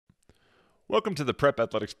Welcome to the Prep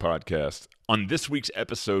Athletics Podcast. On this week's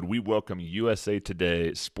episode, we welcome USA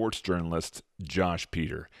Today sports journalist Josh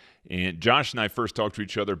Peter. And Josh and I first talked to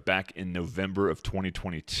each other back in November of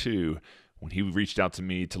 2022 when he reached out to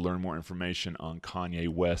me to learn more information on Kanye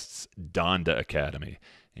West's Donda Academy.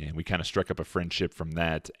 And we kind of struck up a friendship from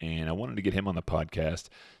that. And I wanted to get him on the podcast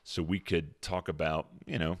so we could talk about,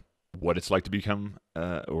 what it's like to become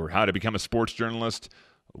or how to become a sports journalist,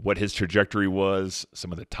 what his trajectory was,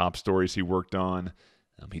 some of the top stories he worked on.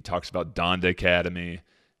 He talks about Donda Academy,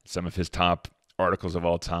 some of his top articles of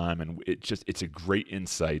all time, and it's a great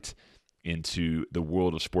insight into the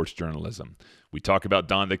world of sports journalism. We talk about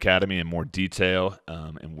Donda Academy in more detail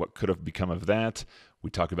and what could have become of that. We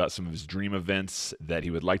talk about some of his dream events that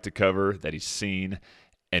he would like to cover, that he's seen,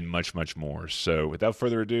 and much, much more. So without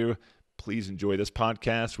further ado, please enjoy this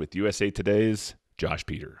podcast with USA Today's Josh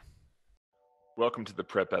Peter. Welcome to the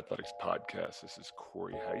Prep Athletics Podcast. This is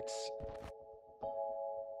Cory Heitz.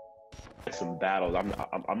 Some battles.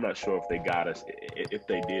 I'm not sure if they got us. If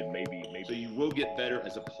they did, maybe. So you will get better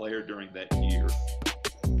as a player during that year.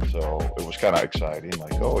 So it was kind of exciting.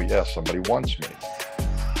 Like, oh yeah, somebody wants me.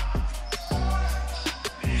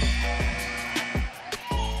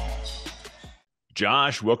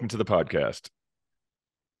 Josh, welcome to the podcast.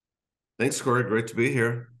 Thanks, Cory. Great to be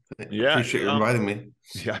here. Yeah, appreciate you inviting me.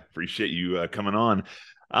 Yeah, appreciate you coming on.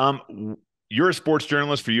 You're a sports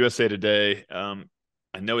journalist for USA Today.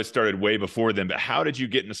 I know it started way before then, but how did you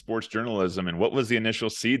get into sports journalism, and what was the initial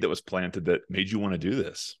seed that was planted that made you want to do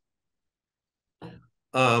this? You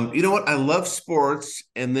know what? I love sports,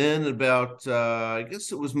 and then about I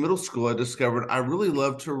guess it was middle school, I discovered I really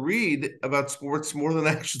love to read about sports more than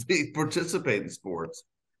actually participate in sports.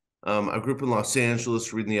 I grew up in Los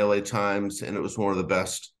Angeles, reading the LA Times, and it was one of the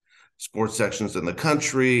best sports sections in the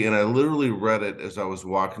country, and I literally read it as I was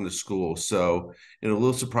walking to school. So, a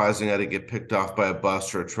little surprising I didn't get picked off by a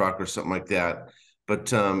bus or a truck or something like that. But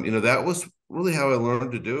that was really how I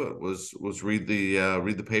learned to do it. Was read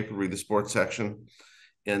the paper, read the sports section,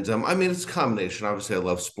 and it's a combination. Obviously, I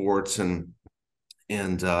love sports and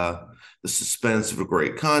the suspense of a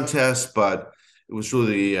great contest, but it was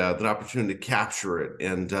really the opportunity to capture it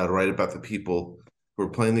and write about the people who were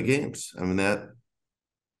playing the games. That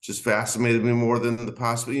just fascinated me more than the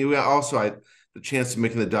possibility. Also, the chance of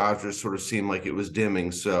making the Dodgers sort of seemed like it was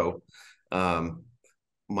dimming. So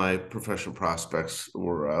my professional prospects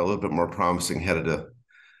were a little bit more promising headed to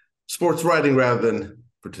sports writing rather than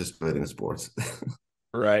participating in sports.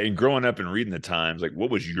 Right. And growing up and reading the Times, what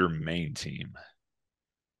was your main team?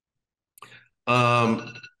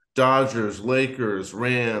 Dodgers, Lakers,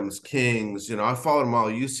 Rams, Kings. I followed them all.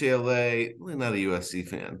 UCLA, really not a USC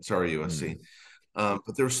fan. Sorry, USC.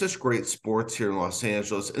 But there were such great sports here in Los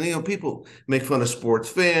Angeles. And, people make fun of sports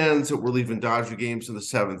fans that we're leaving Dodger games in the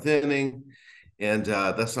seventh inning. And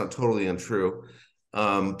that's not totally untrue.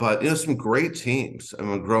 But, some great teams.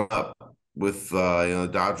 Growing up with, the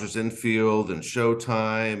Dodgers infield and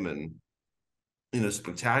Showtime and,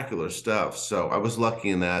 spectacular stuff. So I was lucky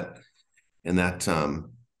in that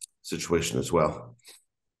situation as well.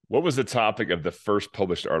 What was the topic of the first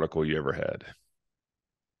published article you ever had?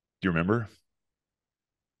 Do you remember?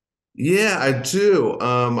 Yeah, I do.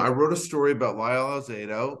 I wrote a story about Lyle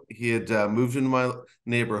Alzado. He had moved into my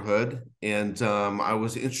neighborhood, and I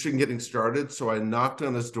was interested in getting started, so I knocked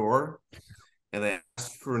on his door, and I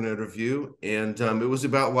asked for an interview, and it was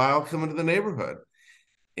about Lyle coming to the neighborhood.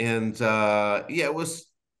 And it was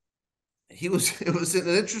an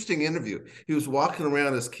interesting interview. He was walking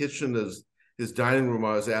around his kitchen, his dining room.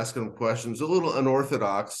 I was asking him questions, a little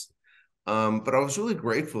unorthodox, but I was really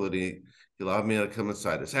grateful that he allowed me to come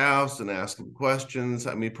inside his house and ask him questions.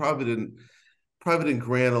 Probably didn't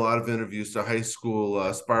grant a lot of interviews to high school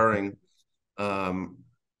aspiring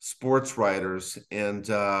sports writers, and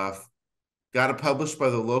got it published by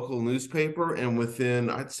the local newspaper. And within,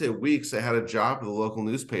 I'd say, weeks, I had a job at the local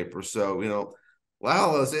newspaper. So,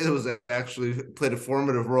 Lyle was actually played a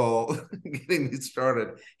formative role in getting me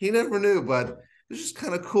started. He never knew, but it's just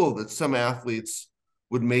kind of cool that some athletes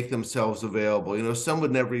would make themselves available. Some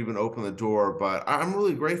would never even open the door, but I'm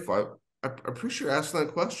really grateful. I appreciate you asking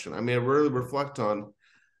that question. I really reflect on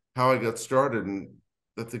how I got started, and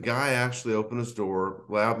that the guy actually opened his door,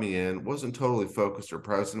 allowed me in, wasn't totally focused or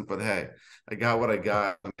present, but hey, I got what I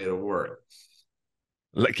got. I made it work.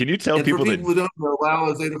 Can you tell people that... who don't know,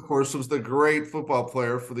 Lyle Alzado, of course, was the great football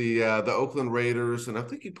player for the Oakland Raiders, and I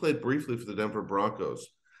think he played briefly for the Denver Broncos,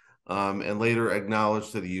 and later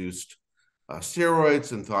acknowledged that he used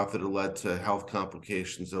steroids and thought that it led to health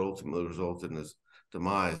complications that ultimately resulted in his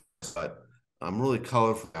demise. But I'm really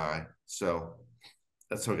colorful guy, so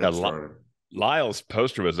that's how I got started. Lyle's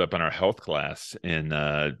poster was up in our health class in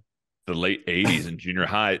the late 80s in junior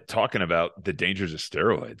high talking about the dangers of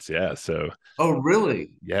steroids. Yeah. So, Oh,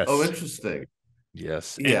 really? Oh, yes. interesting.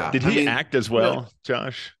 Yes. And Yeah, did I he mean, act as well,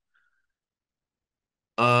 Josh?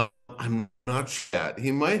 I'm not sure yet.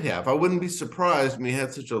 He might have. I wouldn't be surprised. I mean, he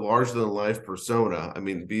had such a larger than life persona. I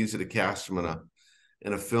mean, it'd be easy to cast him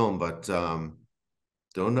in a film, but don't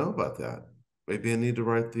know about that. Maybe I need to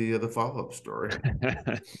write the follow-up story.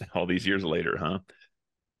 All these years later, huh?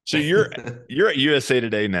 So you're at USA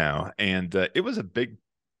Today now, and it was a big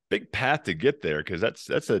path to get there because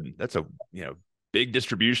that's a big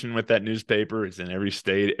distribution with that newspaper. It's in every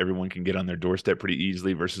state. Everyone can get on their doorstep pretty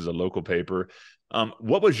easily versus a local paper.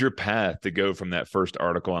 What was your path to go from that first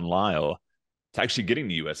article on Lyle to actually getting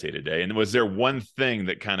to USA Today? And was there one thing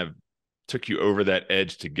that kind of took you over that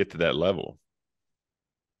edge to get to that level?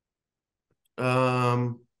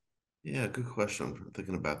 Um, yeah, good question. I'm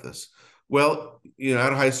thinking about this. Well,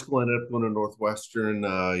 out of high school, I ended up going to Northwestern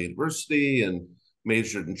University and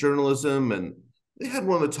majored in journalism, and they had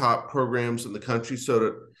one of the top programs in the country.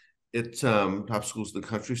 So top schools in the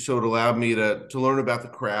country. So it allowed me to learn about the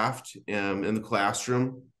craft in the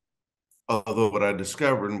classroom. Although what I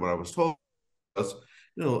discovered and what I was told was,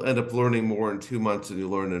 end up learning more in 2 months than you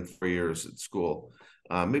learn in 4 years at school.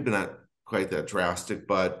 Maybe not quite that drastic,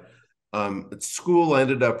 but at school, I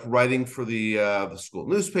ended up writing for the school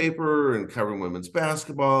newspaper and covering women's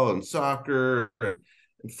basketball and soccer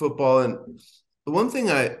and football. And the one thing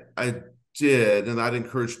I did, and I'd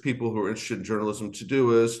encourage people who are interested in journalism to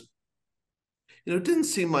do is, it didn't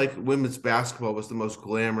seem like women's basketball was the most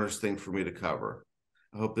glamorous thing for me to cover.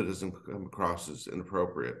 I hope that doesn't come across as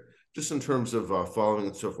inappropriate, just in terms of following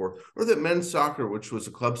and so forth, or that men's soccer, which was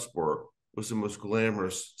a club sport, was the most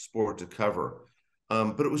glamorous sport to cover.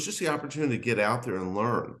 But it was just the opportunity to get out there and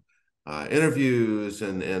learn interviews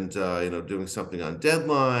and doing something on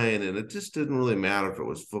deadline. And it just didn't really matter if it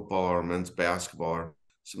was football or men's basketball or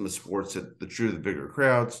some of the sports that drew the bigger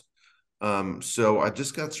crowds. So I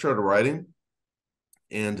just got started writing.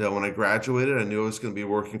 And when I graduated, I knew I was going to be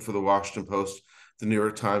working for the Washington Post, the New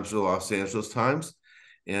York Times, or the Los Angeles Times.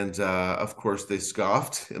 And of course, they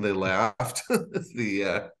scoffed and they laughed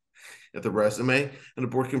at the resume. And I'm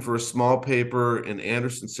working for a small paper in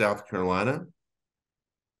Anderson, South Carolina.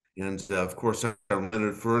 And of course, I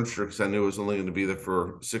rented furniture because I knew I was only going to be there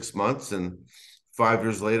for 6 months. And 5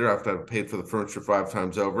 years later, after I paid for the furniture 5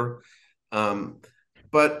 times over.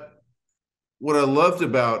 But what I loved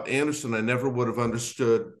about Anderson, I never would have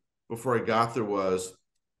understood before I got there was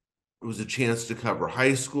it was a chance to cover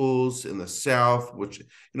high schools in the South, which,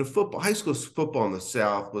 high school football in the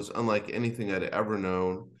South was unlike anything I'd ever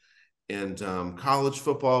known. And college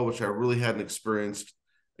football, which I really hadn't experienced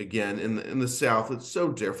again in the South. It's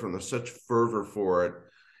so different. There's such fervor for it.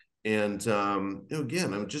 And,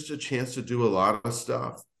 again, I'm just a chance to do a lot of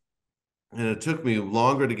stuff. And it took me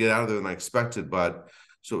longer to get out of there than I expected, but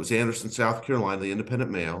so it was Anderson, South Carolina, the Independent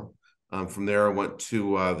Mail. From there, I went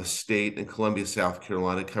to the State in Columbia, South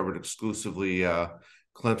Carolina, covered exclusively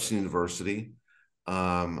Clemson University.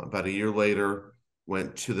 About a year later,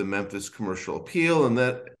 went to the Memphis Commercial Appeal, and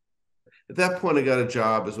at that point, I got a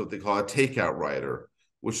job as what they call a takeout writer,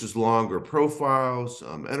 which is longer profiles,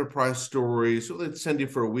 enterprise stories. So they'd send you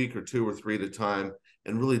for a week or 2 or 3 at a time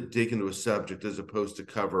and really dig into a subject as opposed to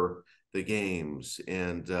cover the games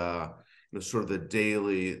and sort of the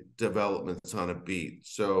daily developments on a beat.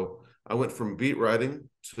 So I went from beat writing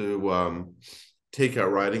to takeout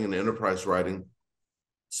writing and enterprise writing.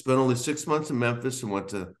 Spent only 6 months in Memphis and went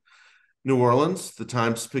to New Orleans, the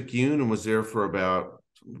Times-Picayune, and was there for about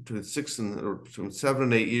between 7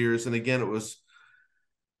 and 8 years. And again, it was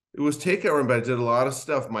takeout writing, but I did a lot of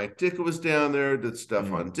stuff. Mike Ditka was down there, did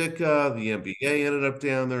stuff on Ditka. The NBA ended up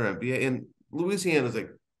down there. NBA and Louisiana is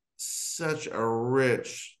like such a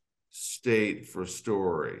rich state for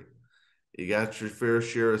story. You got your fair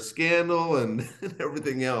share of scandal and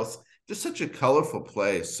everything else. Just such a colorful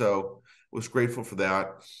place. So was grateful for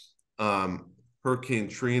that. Hurricane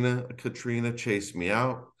Katrina chased me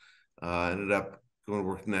out. Ended up going to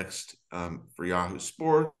work next for Yahoo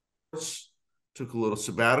Sports. Took a little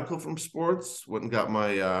sabbatical from sports. Went and got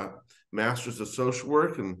my master's of social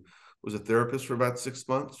work and was a therapist for about 6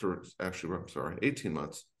 months, or actually, I'm sorry, 18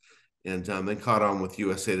 months. And then caught on with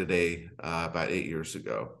USA Today about 8 years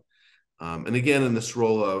ago. And again, in this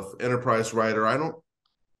role of enterprise writer, I don't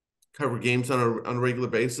cover games on a regular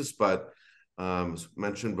basis, but as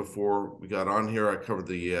mentioned before we got on here, I covered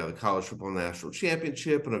the college football national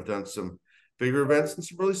championship, and I've done some bigger events and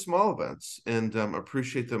some really small events, and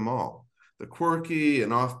appreciate them all. The quirky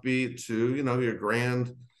and offbeat to your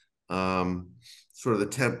grand sort of the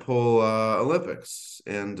tentpole Olympics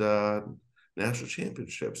and national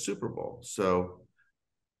championship, Super Bowl. So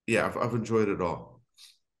yeah, I've enjoyed it all.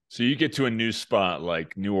 So you get to a new spot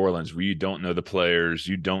like New Orleans where you don't know the players,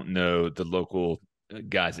 you don't know the local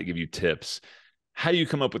guys that give you tips. How do you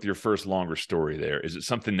come up with your first longer story there? Is it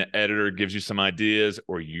something the editor gives you some ideas,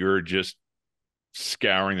 or you're just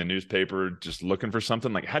scouring the newspaper, just looking for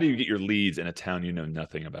something? Like, how do you get your leads in a town you know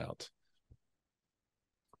nothing about?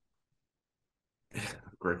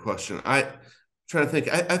 Great question. I trying to think.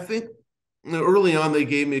 I think early on they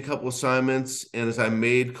gave me a couple assignments, and as I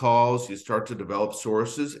made calls, you start to develop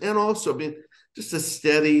sources, and also, I mean, just a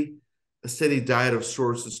steady diet of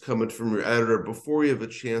sources coming from your editor before you have a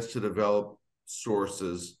chance to develop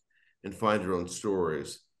sources and find your own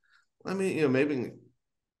stories. I mean, maybe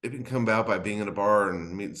it can come about by being in a bar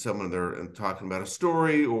and meeting someone there and talking about a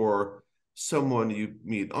story, or someone you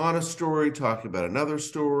meet on a story talking about another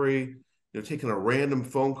story. Taking a random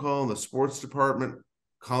phone call in the sports department,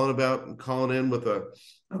 calling in with a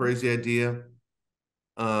crazy idea.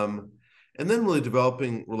 And then really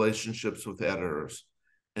developing relationships with editors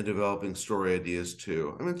and developing story ideas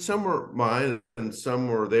too. I mean, some were mine and some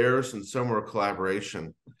were theirs and some were a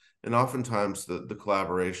collaboration. And oftentimes the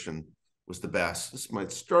collaboration was the best. This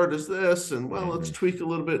might start as this, and let's tweak a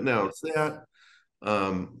little bit now. It's that.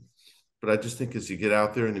 But I just think as you get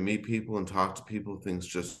out there and you meet people and talk to people, things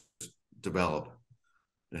just develop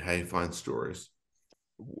and how you find stories.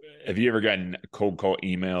 Have you ever gotten a cold call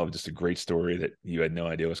email of just a great story that you had no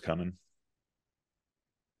idea was coming?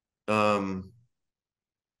 Does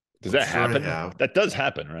that happen? That does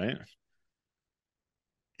happen, right?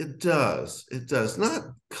 It does. Not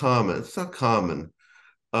common. It's not common.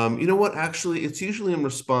 You know what? Actually, it's usually in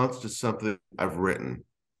response to something I've written.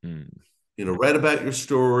 Write about your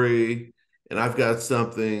story, and I've got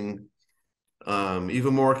something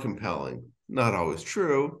even more compelling. Not always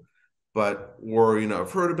true, or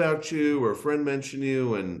I've heard about you, or a friend mentioned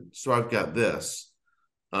you, and so I've got this.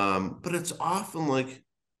 But it's often like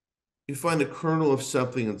you find a kernel of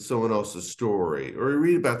something in someone else's story, or you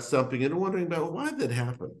read about something and you're wondering about why did that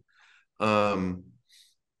happen.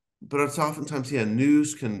 But it's oftentimes,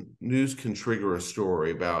 news can trigger a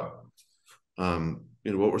story about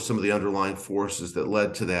what were some of the underlying forces that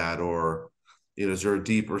led to that, or is there a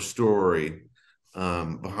deeper story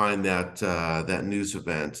behind that news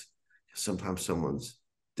event? Sometimes someone's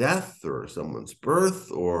death or someone's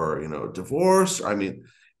birth or divorce. I mean,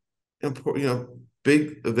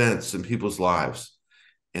 big events in people's lives,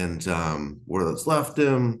 and where that's left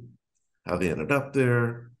them, how they ended up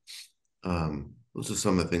there. Those are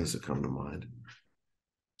some of the things that come to mind.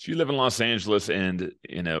 So you live in Los Angeles, and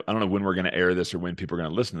I don't know when we're going to air this or when people are going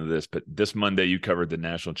to listen to this, but this Monday you covered the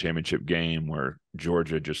national championship game where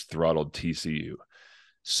Georgia just throttled TCU.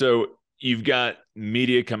 So you've got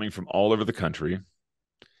media coming from all over the country,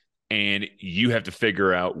 and you have to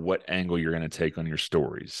figure out what angle you're going to take on your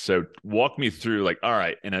stories. So walk me through, like, all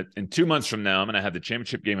right, in 2 months from now, I'm going to have the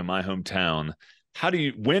championship game in my hometown.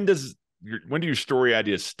 When do your story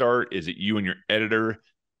ideas start? Is it you and your editor?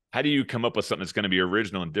 How do you come up with something that's going to be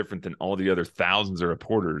original and different than all the other thousands of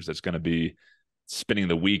reporters that's going to be spending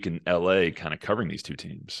the week in LA kind of covering these two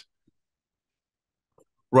teams?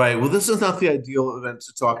 Right. Well, this is not the ideal event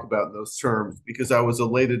to talk about in those terms because I was a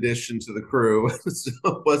late addition to the crew.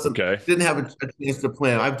 So didn't have a chance to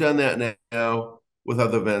plan. I've done that now with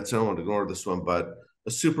other events. I don't want to ignore this one, but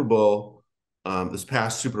a Super Bowl, this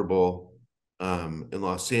past Super Bowl in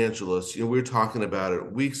Los Angeles, we were talking about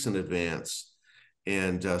it weeks in advance.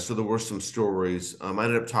 And so there were some stories. I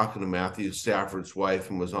ended up talking to Matthew Stafford's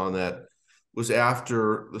wife and was on that. Was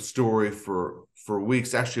after the story for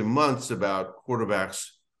weeks, actually months, about quarterbacks'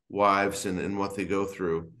 wives and what they go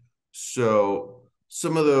through. So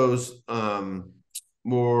some of those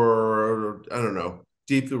more, I don't know,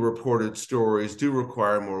 deeply reported stories do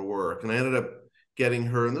require more work. And I ended up getting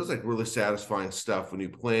her, and there's like really satisfying stuff when you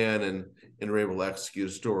plan and are able to execute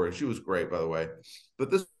a story. She was great, by the way. But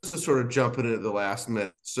this is sort of jumping into the last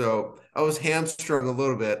minute. So I was hamstrung a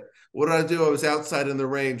little bit. What did I do? I was outside in the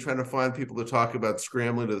rain trying to find people to talk about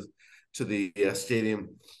scrambling to the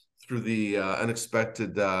stadium through the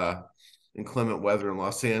unexpected inclement weather in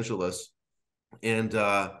Los Angeles, and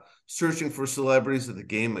searching for celebrities at the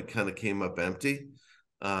game that kind of came up empty.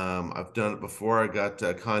 I've done it before. I got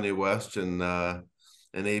Kanye West and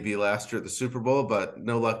AB last year at the Super Bowl, but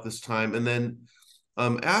no luck this time. And then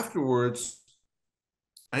afterwards,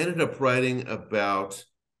 I ended up writing about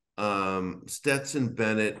Stetson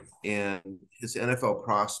Bennett and his NFL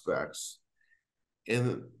prospects.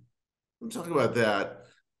 And I'm talking about that.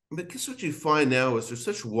 But guess what you find now is there's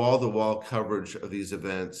such wall-to-wall coverage of these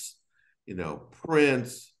events print,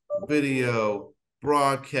 video,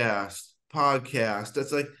 broadcast, podcast.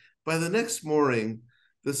 That's like by the next morning,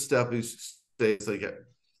 this stuff stays like,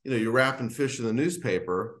 you're wrapping fish in the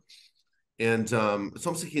newspaper. And it's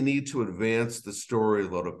almost like you need to advance the story a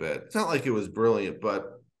little bit. It's not like it was brilliant, but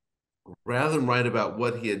rather than write about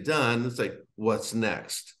what he had done, it's like, what's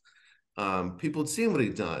next? People had seen what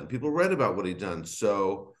he'd done. People read about what he'd done.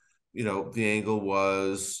 So, the angle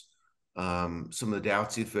was some of the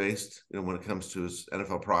doubts he faced, when it comes to his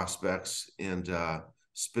NFL prospects and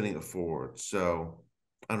spinning it forward. So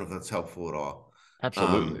I don't know if that's helpful at all.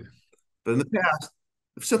 Absolutely. But in the past,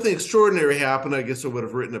 if something extraordinary happened, I guess I would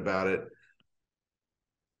have written about it.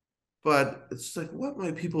 But it's like, what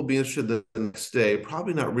might people be interested in the next day?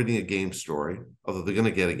 Probably not reading a game story, although they're going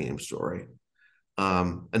to get a game story.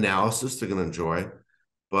 Analysis they're going to enjoy.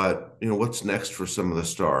 But, what's next for some of the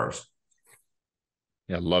stars?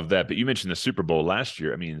 Yeah, I love that. But you mentioned the Super Bowl last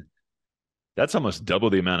year. I mean, that's almost double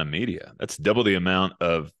the amount of media. That's double the amount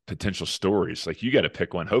of potential stories. Like, you got to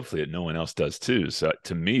pick one, hopefully, that no one else does too. So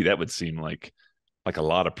to me, that would seem like a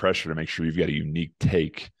lot of pressure to make sure you've got a unique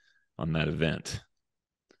take on that event.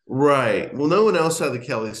 Right. Well, no one else had the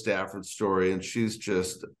Kelly Stafford story, and she's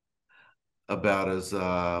just about as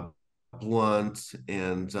blunt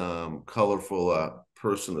and colorful a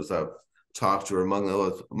person as I've talked to her,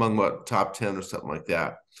 among what, top 10 or something like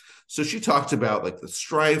that. So she talked about like the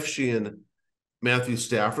strife she and Matthew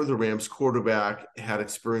Stafford, the Rams quarterback, had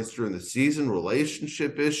experienced during the season,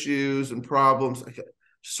 relationship issues and problems.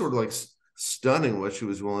 Just sort of like stunning what she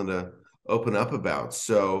was willing to open up about.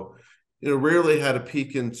 So, rarely had a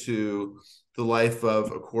peek into the life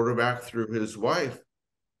of a quarterback through his wife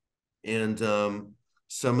and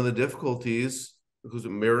some of the difficulties, because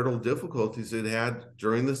of marital difficulties it had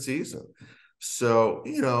during the season. So,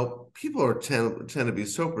 people tend to be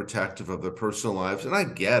so protective of their personal lives, and I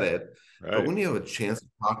get it. Right. But when you have a chance to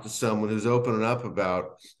talk to someone who's opening up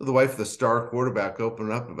about the wife of the star quarterback,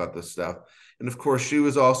 opening up about this stuff, and of course she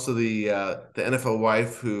was also the NFL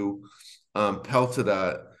wife who pelted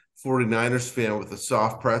a 49ers fan with a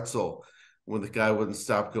soft pretzel when the guy wouldn't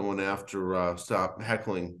stop going after, stop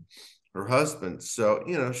heckling her husband. So,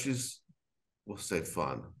 she's, we'll say,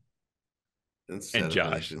 fun instead And of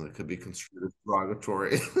Josh, anything that could be construed as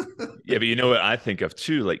derogatory. yeah, but you know what I think of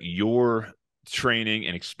too? Like, your training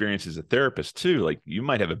and experience as a therapist too. Like, you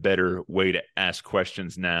might have a better way to ask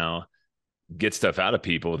questions now, get stuff out of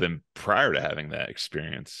people than prior to having that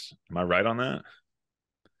experience. Am I right on that?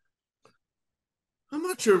 I'm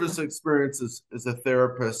not sure of his experience as a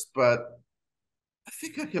therapist, but I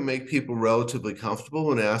think I can make people relatively comfortable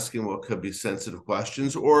when asking what could be sensitive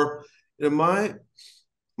questions. Or, my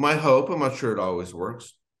hope, I'm not sure it always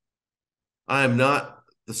works. I am not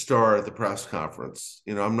the star at the press conference.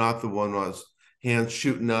 I'm not the one who's hands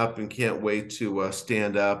shooting up and can't wait to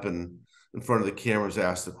stand up and in front of the cameras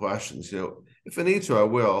ask the questions. If I need to, I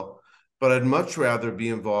will. But I'd much rather be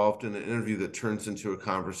involved in an interview that turns into a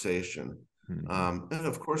conversation. And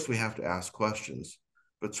of course, we have to ask questions,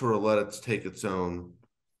 but sort of let it take its own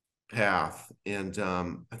path. And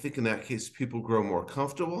I think in that case, people grow more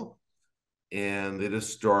comfortable and they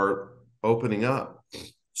just start opening up.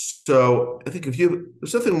 So I think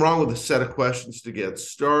there's nothing wrong with a set of questions to get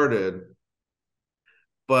started,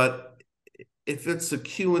 but if it's a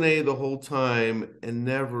Q&A the whole time and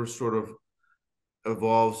never sort of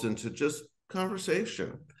evolves into just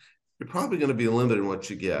conversation, you're probably going to be limited in what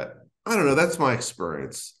you get. I don't know. That's my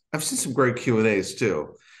experience. I've seen some great Q&As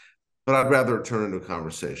too, but I'd rather it turn into a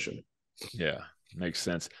conversation. Yeah, makes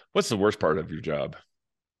sense. What's the worst part of your job?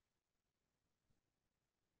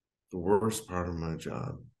 The worst part of my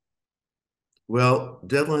job. Well,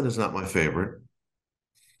 deadline is not my favorite.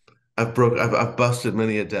 I've busted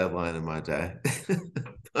many a deadline in my day.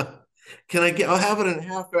 I'll have it in a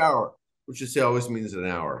half hour, which you say always means an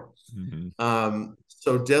hour. Mm-hmm.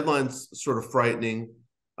 So deadline's sort of frightening,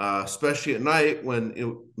 especially at night when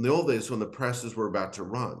in the old days when the presses were about to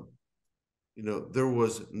run. There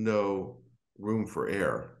was no room for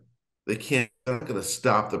error. They're not going to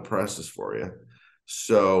stop the presses for you.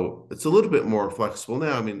 So it's a little bit more flexible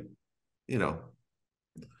now. I mean, the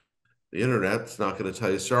internet's not going to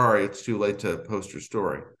tell you, sorry, it's too late to post your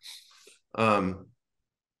story.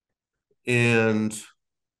 And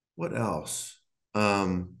what else?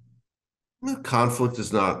 Conflict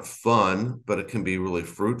is not fun, but it can be really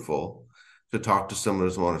fruitful to talk to someone who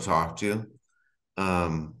doesn't want to talk to you.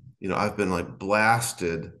 I've been like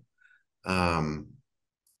blasted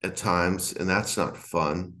at times, and that's not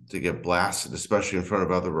fun to get blasted, especially in front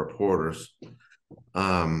of other reporters. But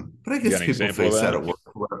I guess people face that at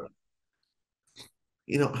work.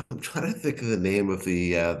 I'm trying to think of the name of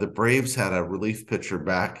the Braves had a relief pitcher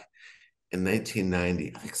back in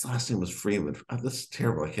 1990. I think his last name was Freeman. This is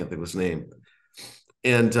terrible. I can't think of his name.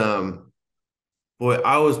 And boy,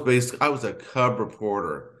 I was a Cub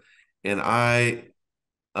reporter, and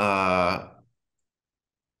uh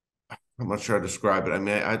I'm not sure how to describe it. I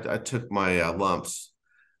mean, I took my lumps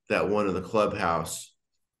that one in the clubhouse.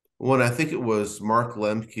 One, I think it was Mark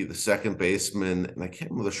Lemke, the second baseman, and I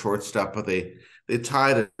can't remember the shortstop, but they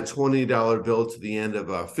tied a $20 bill to the end of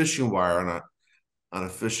a fishing wire on a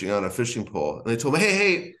fishing pole, and they told me,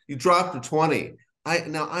 "Hey, you dropped a 20."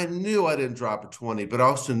 I knew I didn't drop a 20, but I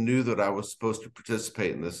also knew that I was supposed to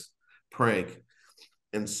participate in this prank.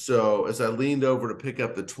 And so as I leaned over to pick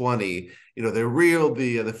up the 20, they reeled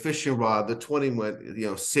the fishing rod, the 20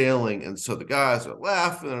 went, sailing. And so the guys are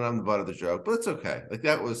laughing and I'm the butt of the joke, but it's okay. Like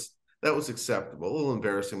that was acceptable, a little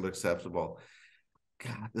embarrassing, but acceptable.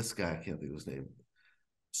 God, this guy, I can't think of his name.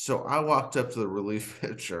 So I walked up to the relief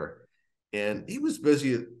pitcher and he was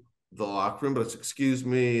busy at the locker room, but it's, excuse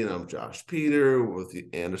me, and I'm Josh Peter with the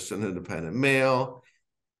Anderson Independent Mail.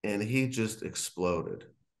 And he just exploded.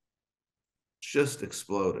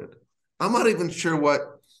 I'm not even sure what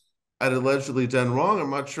I'd allegedly done wrong.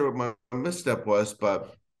 I'm not sure what my misstep was,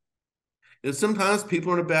 but sometimes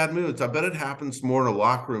people are in a bad mood. I bet it happens more in a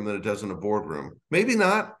locker room than it does in a boardroom. Maybe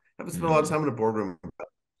not. I haven't spent a lot of time in a boardroom. But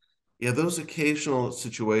yeah, those occasional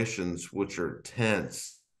situations which are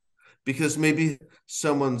tense because maybe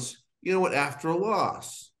someone's, after a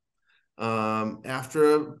loss,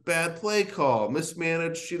 after a bad play call,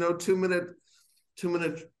 mismanaged, 2 minute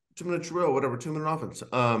drill, whatever, 2 minute offense.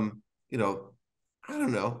 I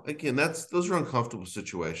don't know. Again, those are uncomfortable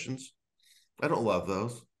situations. I don't love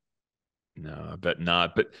those. No, I bet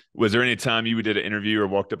not. But was there any time you did an interview or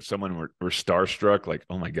walked up to someone and were starstruck? Like,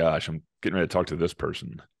 oh my gosh, I'm getting ready to talk to this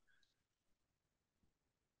person.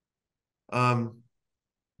 Like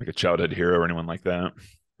a childhood hero or anyone like that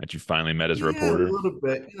you finally met as a Yeah, a reporter? little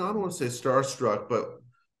bit. I don't want to say starstruck, but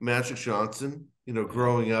Magic Johnson,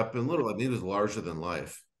 growing up in Little, he was larger than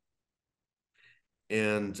life.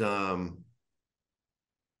 And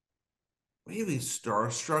maybe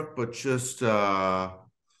starstruck, but just I'd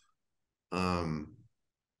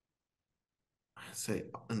say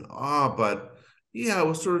an awe, but yeah, I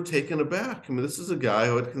was sort of taken aback. I mean, this is a guy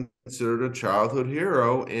who I'd considered a childhood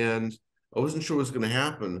hero, and I wasn't sure what was going to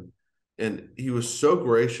happen. And he was so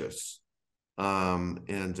gracious, and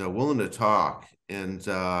willing to talk, and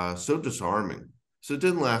so disarming. So it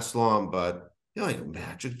didn't last long, but like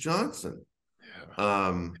Magic Johnson.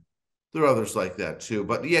 Yeah. There are others like that too.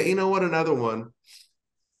 But yeah, you know what? Another one.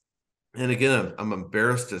 And again, I'm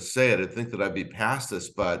embarrassed to say it. I think that I'd be past this,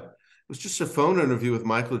 but it was just a phone interview with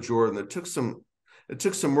Michael Jordan. It took some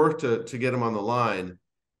work to get him on the line.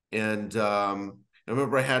 And I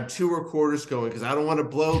remember I had two recorders going because I don't want to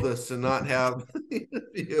blow this and not have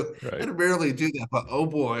interview. Right. I rarely do that, but oh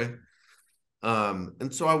boy.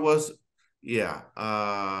 And so I was,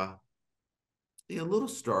 a little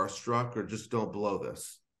starstruck, or just don't blow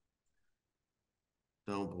this.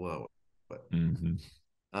 Don't blow it.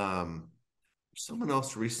 Mm-hmm. Someone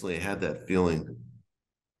else recently had that feeling,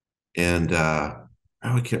 and I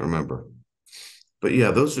can't remember. But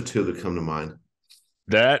yeah, those are two that come to mind.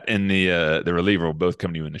 That and the reliever will both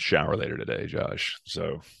come to you in the shower later today, Josh.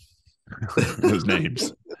 So those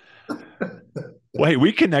names. Well, hey,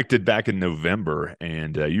 we connected back in November,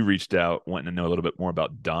 and you reached out wanting to know a little bit more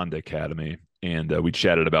about Donda Academy, and we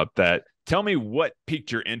chatted about that. Tell me what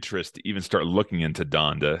piqued your interest to even start looking into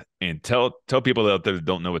Donda, and tell people out there that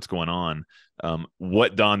don't know what's going on,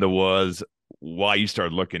 what Donda was, why you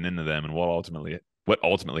started looking into them, and what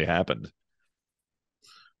ultimately happened.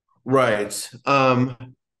 Right. Well,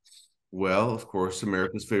 of course,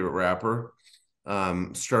 America's favorite rapper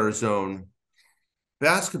started his own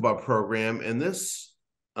basketball program, and this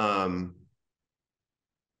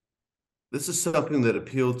is something that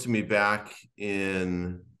appealed to me back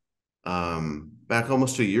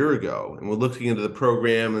almost a year ago, and we're looking into the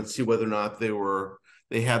program and see whether or not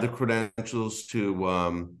they had the credentials to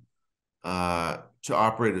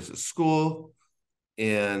operate as a school,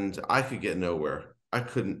 and I could get nowhere. I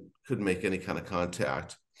couldn't make any kind of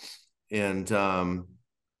contact, and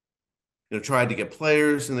tried to get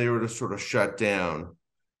players, and they were just sort of shut down.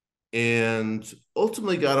 And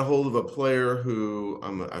ultimately got a hold of a player who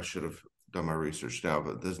I should have done my research now,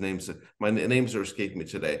 but my names are escaping me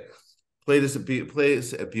today. Plays at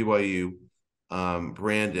BYU,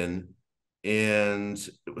 Brandon, and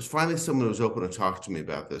it was finally someone who was open to talk to me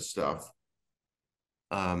about this stuff.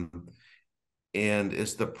 And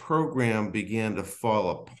as the program began to fall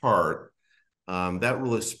apart, that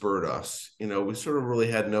really spurred us. We sort of really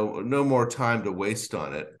had no more time to waste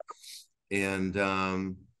on it,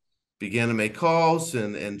 and began to make calls,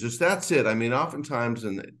 and just that's it. I mean, oftentimes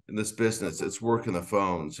in this business, it's working the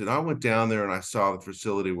phones. I went down there and I saw the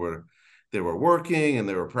facility where they were working and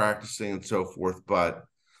they were practicing and so forth, but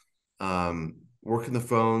working the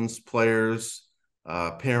phones, players,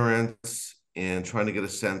 parents, and trying to get a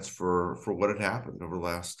sense for what had happened over the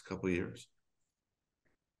last couple of years.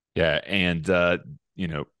 Yeah, and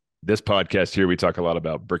this podcast here, we talk a lot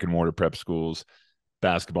about brick and mortar prep schools,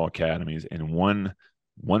 basketball academies, and one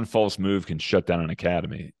false move can shut down an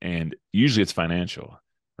academy, and usually it's financial,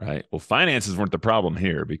 right? Well, finances weren't the problem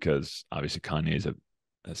here because obviously Kanye is a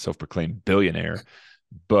self-proclaimed billionaire,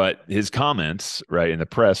 but his comments, right, in the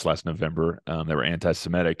press last November that were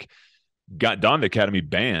anti-Semitic got Donda Academy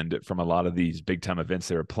banned from a lot of these big-time events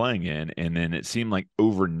they were playing in, and then it seemed like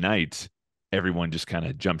overnight everyone just kind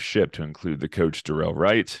of jumped ship, to include the coach Darrell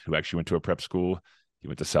Wright, who actually went to a prep school. He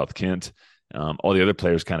went to South Kent. All the other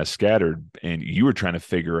players kind of scattered, and you were trying to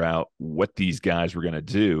figure out what these guys were going to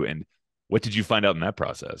do. And what did you find out in that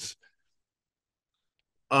process?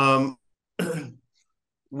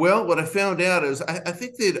 Well, what I found out is I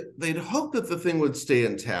think they'd hoped that the thing would stay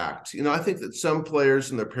intact. I think that some players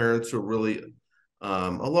and their parents were really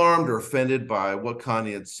alarmed or offended by what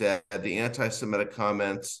Kanye had said, the anti-Semitic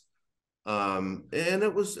comments, and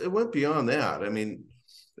it went beyond that. I mean,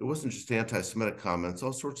 it wasn't just anti-Semitic comments,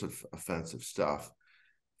 all sorts of offensive stuff.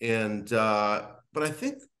 And but I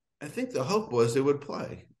think the hope was they would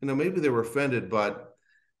play. Maybe they were offended, but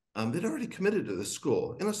they'd already committed to the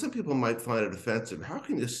school. Some people might find it offensive. How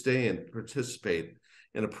can you stay and participate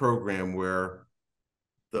in a program where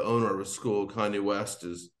the owner of a school, Kanye West,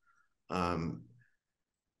 is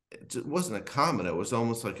it wasn't a comment. It was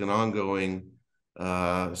almost like an ongoing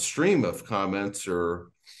stream of comments,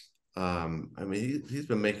 or I mean, he's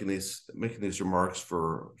been making these remarks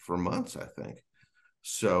for months, I think.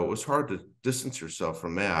 So it was hard to distance yourself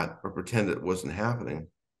from that or pretend it wasn't happening.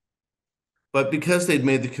 But because they'd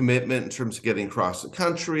made the commitment in terms of getting across the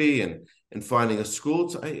country and finding a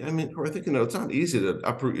school, I think it's not easy to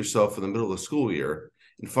uproot yourself in the middle of the school year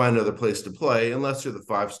and find another place to play, unless you're the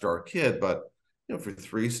 5-star kid. But for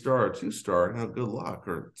 3-star or 2-star, good luck,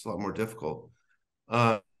 or it's a lot more difficult.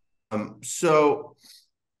 So,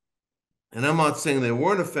 and I'm not saying they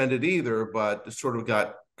weren't offended either, but sort of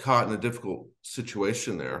got caught in a difficult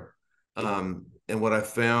situation there. And what I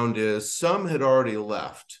found is some had already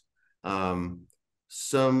left.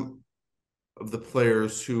 Some of the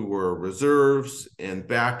players who were reserves and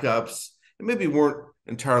backups and maybe weren't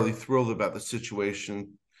entirely thrilled about the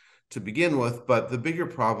situation to begin with, but the bigger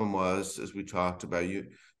problem was, as we talked about, you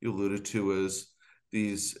alluded to, is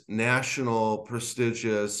these national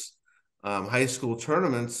prestigious high school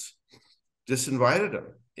tournaments disinvited them.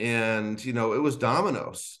 And, it was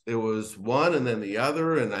dominoes. It was one and then the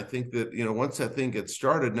other. And I think that, once that thing gets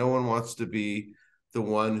started, no one wants to be the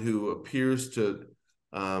one who appears to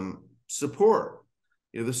support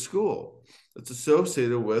the school that's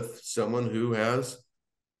associated with someone who has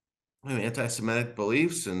anti-Semitic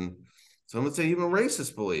beliefs, and some would say even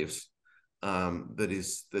racist beliefs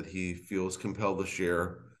that he feels compelled to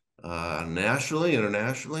share nationally,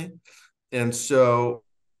 internationally. And so,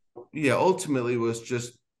 ultimately it was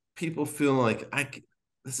just people feeling like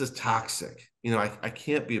this is toxic. I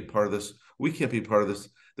can't be a part of this. We can't be a part of this.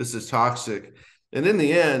 This is toxic. And in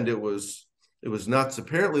the end, it was nuts.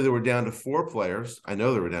 Apparently, they were down to 4 players. I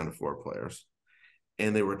know they were down to 4 players,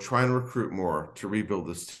 and they were trying to recruit more to rebuild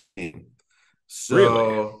this team. So, really?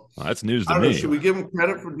 Well, that's news to me. Should we give them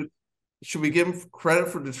credit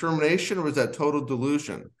for determination, or was that total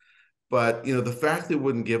delusion? But the fact they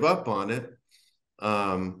wouldn't give up on it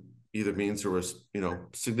either means there was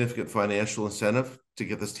significant financial incentive to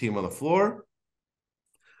get this team on the floor,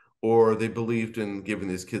 or they believed in giving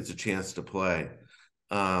these kids a chance to play.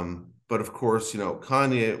 But of course,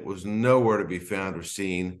 Kanye was nowhere to be found or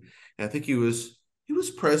seen. And I think he was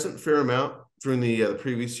present a fair amount during the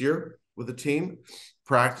previous year with the team,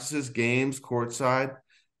 practices, games, courtside.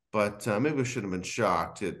 But maybe I shouldn't have been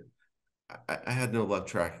shocked. I had no luck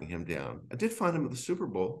tracking him down. I did find him at the Super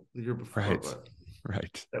Bowl the year before, Right. But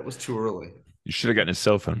Right. that was too early. You should have gotten his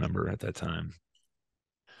cell phone number at that time.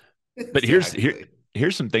 But Exactly.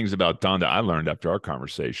 here's some things about Donda I learned after our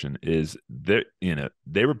conversation is that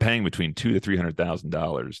they were paying between $200,000 to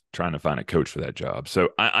 $300,000 trying to find a coach for that job. So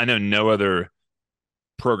I know no other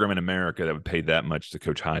program in America that would pay that much to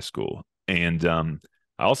coach high school. And I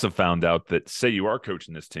also found out that, say you are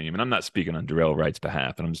coaching this team, and I'm not speaking on Darrell Wright's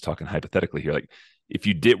behalf, and I'm just talking hypothetically here. Like, if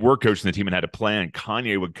you were coaching the team and had a plan,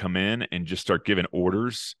 Kanye would come in and just start giving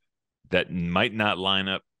orders that might not line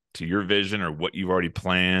up to your vision or what you've already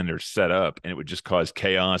planned or set up, and it would just cause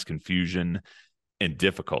chaos, confusion, and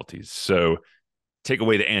difficulties. So take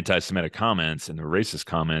away the anti-Semitic comments and the racist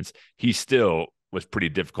comments, he still was pretty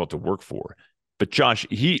difficult to work for. But Josh,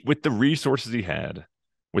 with the resources he had,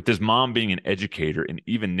 with his mom being an educator and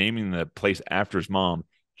even naming the place after his mom,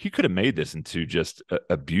 he could have made this into just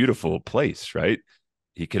a beautiful place, right?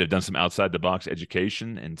 He could have done some outside the box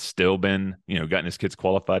education and still been, gotten his kids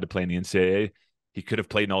qualified to play in the NCAA. He could have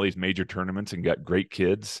played in all these major tournaments and got great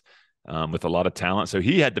kids with a lot of talent. So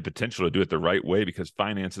he had the potential to do it the right way because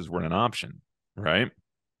finances weren't an option, right?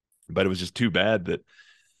 But it was just too bad that,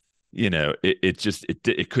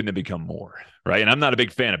 it couldn't have become more, right? And I'm not a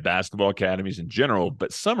big fan of basketball academies in general,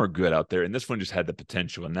 but some are good out there. And this one just had the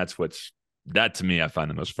potential. And that to me, I find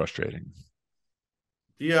the most frustrating.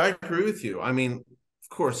 Yeah, I agree with you. I mean, of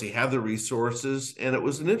course, he had the resources, and it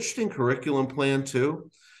was an interesting curriculum plan too.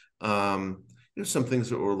 There's some things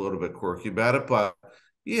that were a little bit quirky about it, but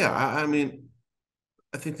yeah, I mean,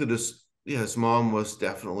 I think that his mom was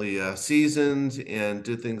definitely seasoned and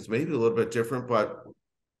did things maybe a little bit different, but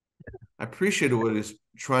I appreciated what he was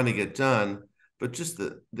trying to get done. But just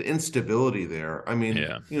the instability there. I mean,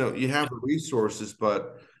 Yeah. You have the resources,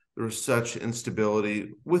 but there was such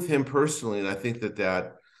instability with him personally, and I think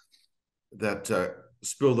that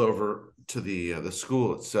spilled over to the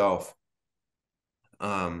school itself.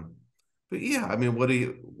 But yeah, I mean, what he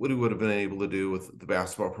would have been able to do with the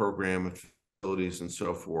basketball program and facilities and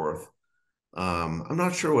so forth. I'm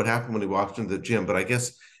not sure what happened when he walked into the gym, but I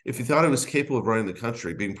guess if he thought he was capable of running the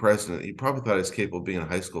country, being president, he probably thought he was capable of being a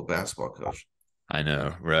high school basketball coach. I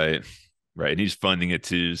know, right? Right. And he's funding it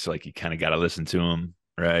too. So like you kind of got to listen to him,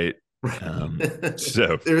 right?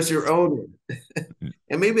 So there's your owner.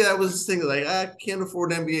 And maybe that was his thing, like, I can't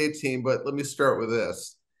afford an NBA team, but let me start with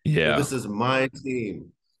this. Yeah. This is my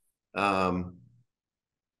team. I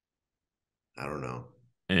don't know.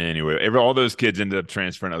 Anyway, all those kids ended up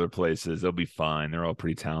transferring other places. They'll be fine. They're all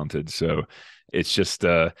pretty talented. So it's just,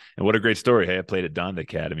 and what a great story. Hey, I played at Donda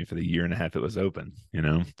Academy for the year and a half it was open,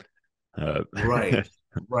 Right.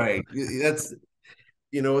 Right. That's,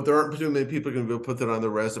 there aren't too many people going to put that on their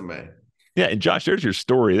resume. Yeah. And Josh, there's your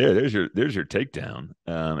story there. There's your takedown.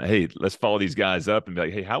 Hey, let's follow these guys up and be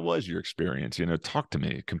like, hey, how was your experience? Talk to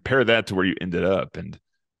me, compare that to where you ended up. And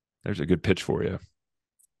there's a good pitch for you.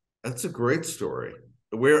 That's a great story.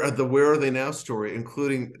 Where are they now story,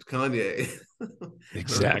 including Kanye.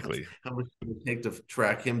 Exactly. How much it would take to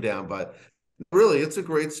track him down, but really, it's a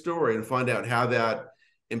great story and find out how that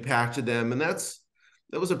impacted them. And that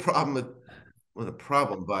was a problem. Not a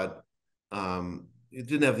problem, but it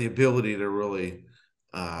didn't have the ability to really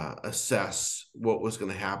assess what was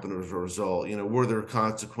going to happen as a result. Were there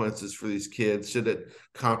consequences for these kids? Did it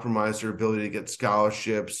compromise their ability to get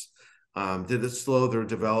scholarships? Did it slow their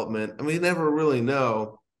development? I mean, you never really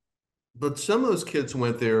know. But some of those kids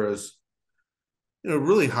went there as,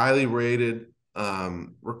 really highly rated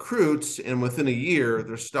recruits, and within a year,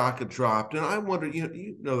 their stock had dropped. And I wonder,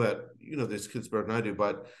 you know these kids better than I do,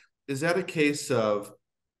 but is that a case of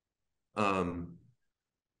a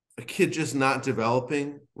kid just not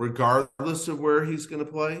developing, regardless of where he's going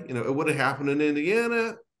to play? It would have happened in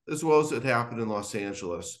Indiana as well as it happened in Los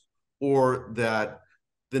Angeles, or that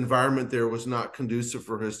the environment there was not conducive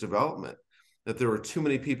for his development, that there were too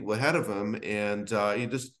many people ahead of him, and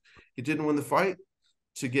he didn't win the fight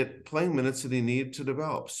to get playing minutes that he needed to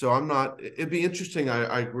develop. So it'd be interesting.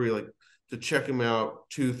 I agree, like, to check him out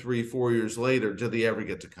 2, 3, 4 years later. Did they ever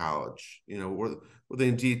get to college? Were they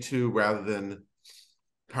in D2 rather than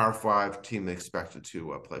Power 5 team they expected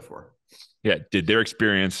to play for? Yeah. Did their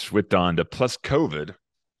experience with Donda plus COVID,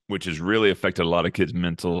 which has really affected a lot of kids'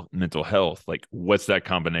 mental health, like, what's that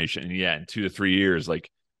combination? And yeah, in 2 to 3 years, like,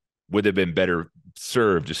 would they have been better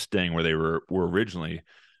served just staying where they were originally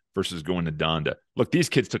versus going to Donda? Look, these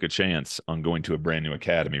kids took a chance on going to a brand new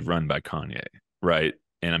academy run by Kanye, right?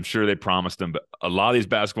 And I'm sure they promised them, but a lot of these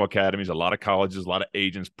basketball academies, a lot of colleges, a lot of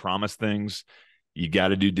agents promise things. You got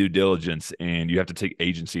to do due diligence, and you have to take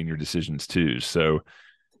agency in your decisions too. So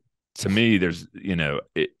to me, there's,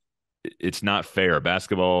 it's not fair.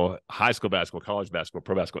 Basketball, high school basketball, college basketball,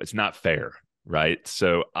 pro basketball, it's not fair, right?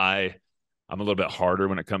 So I'm a little bit harder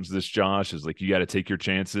when it comes to this, Josh, is like, you got to take your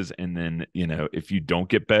chances. And then, if you don't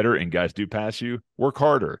get better and guys do pass you, work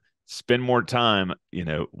harder, spend more time,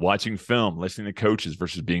 watching film, listening to coaches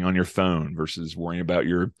versus being on your phone versus worrying about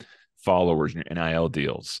your followers and your NIL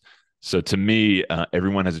deals. So to me,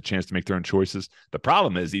 everyone has a chance to make their own choices. The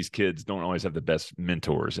problem is these kids don't always have the best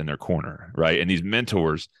mentors in their corner, right? And these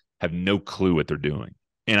mentors have no clue what they're doing.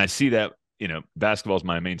 And I see that, basketball is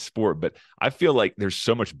my main sport, but I feel like there's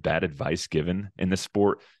so much bad advice given in this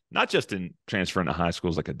sport, not just in transferring to high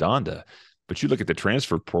schools like a Donda, but you look at the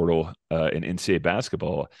transfer portal in NCAA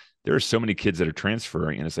basketball, there are so many kids that are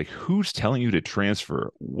transferring, and it's like, who's telling you to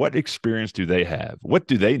transfer? What experience do they have? What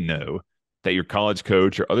do they know that your college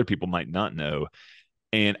coach or other people might not know?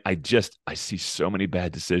 And I see so many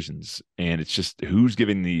bad decisions, and it's just who's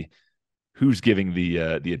giving the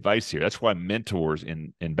advice here. That's why mentors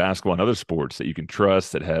in basketball and other sports that you can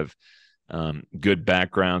trust, that have good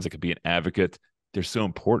backgrounds, that could be an advocate, they're so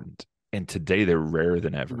important. And today they're rarer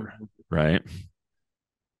than ever, right?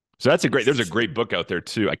 So there's a great book out there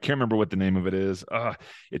too. I can't remember what the name of it is.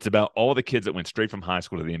 It's about all the kids that went straight from high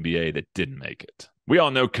school to the NBA that didn't make it. We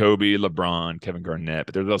all know Kobe, LeBron, Kevin Garnett,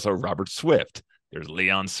 but there's also Robert Swift. There's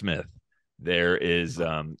Leon Smith. There is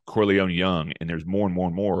Corleone Young, and there's more and more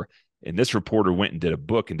and more. And this reporter went and did a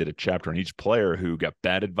book and did a chapter on each player who got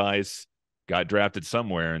bad advice, got drafted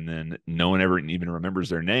somewhere, and then no one ever even remembers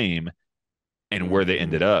their name and where they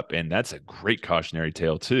ended up. And that's a great cautionary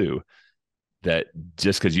tale too, that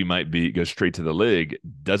just because you might go straight to the league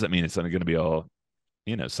doesn't mean it's going to be all,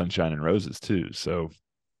 sunshine and roses too. So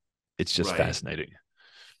it's just fascinating.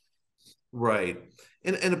 Right.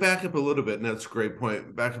 And to back up a little bit, and that's a great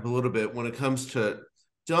point, back up a little bit, when it comes to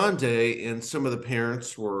Donda, and some of the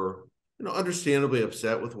parents were, understandably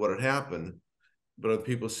upset with what had happened, but other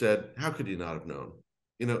people said, how could you not have known?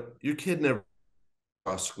 Your kid never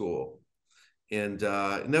saw school and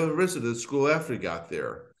never visited the school after he got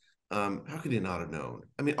there. How could you not have known?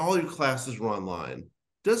 I mean, all your classes were online.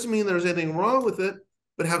 Doesn't mean there's anything wrong with it,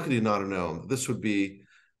 but how could you not have known this would be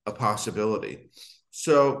a possibility?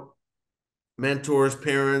 So mentors,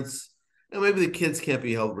 parents, and maybe the kids can't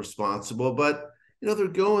be held responsible, but they're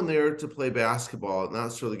going there to play basketball, not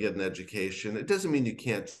necessarily get an education. It doesn't mean you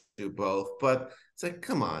can't do both, but it's like,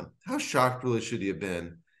 come on, how shocked really should you have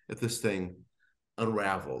been if this thing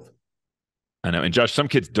unraveled? I know. And Josh, some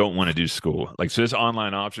kids don't want to do school. So this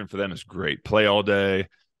online option for them is great. Play all day,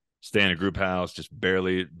 stay in a group house, just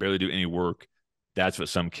barely do any work. That's what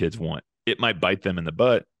some kids want. It might bite them in the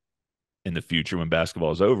butt in the future when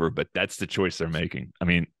basketball is over, but that's the choice they're making. I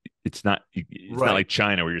mean, it's not like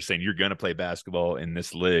China where you're saying you're going to play basketball in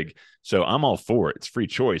this league. So I'm all for it. It's free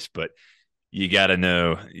choice, but you got to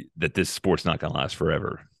know that this sport's not going to last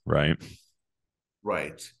forever. Right.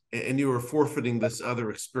 Right. And you are forfeiting this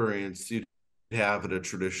other experience you have at a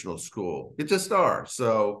traditional school. You just are.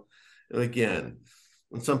 So, and again,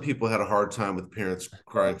 when some people had a hard time with parents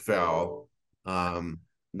crying foul,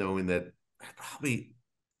 knowing that probably,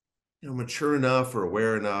 mature enough or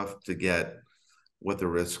aware enough to get what the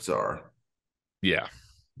risks are. Yeah.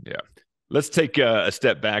 Yeah. Let's take a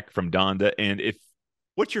step back from Donda. And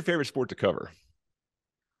what's your favorite sport to cover?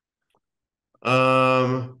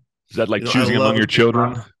 Is that like choosing among your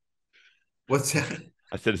children? What's that?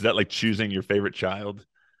 I said, is that like choosing your favorite child?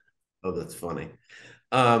 Oh, that's funny.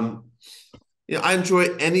 I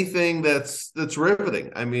enjoy anything that's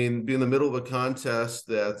riveting. I mean, be in the middle of a contest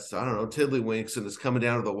that's, I don't know, tiddlywinks and it's coming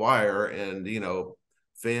down to the wire, and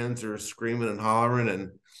fans are screaming and hollering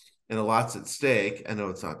and a lot's at stake. I know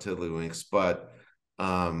it's not tiddlywinks, but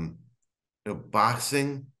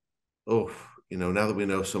boxing. Oh, now that we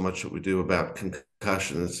know so much what we do about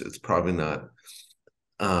concussions, it's probably not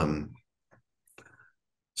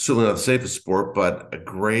certainly not the safest sport, but a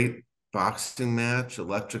great boxing match,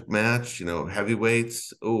 electric match,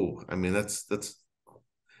 heavyweights. Oh, I mean, that's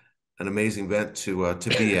an amazing event to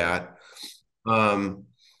be at. Not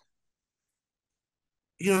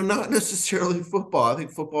necessarily football. I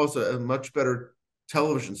think football is a much better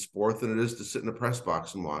television sport than it is to sit in a press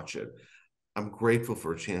box and watch it. I'm grateful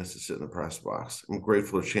for a chance to sit in the press box. I'm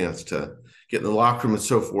grateful for a chance to get in the locker room and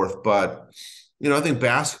so forth. But, I think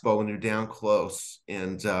basketball, when you're down close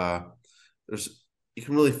and you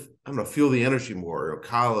can really, feel the energy more,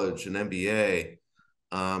 college and NBA,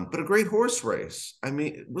 but a great horse race. I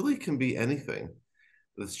mean, it really can be anything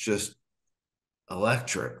that's just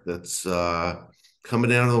electric, that's coming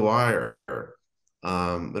down to the wire,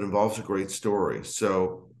 that involves a great story.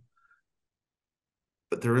 So,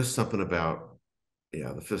 but there is something about,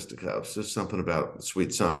 the fisticuffs. There's something about the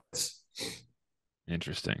sweet science.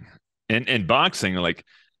 Interesting. And boxing, like,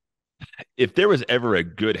 if there was ever a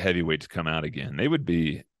good heavyweight to come out again, it would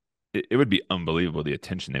be unbelievable the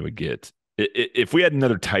attention they would get. If we had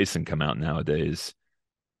another Tyson come out nowadays,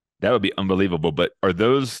 that would be unbelievable. But are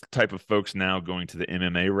those type of folks now going to the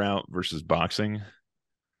MMA route versus boxing?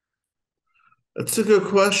 That's a good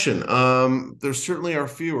question. There certainly are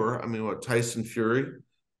fewer. I mean, Tyson Fury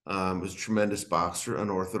was a tremendous boxer,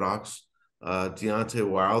 unorthodox. Deontay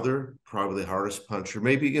Wilder, probably the hardest puncher,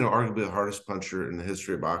 maybe, arguably the hardest puncher in the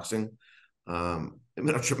history of boxing. I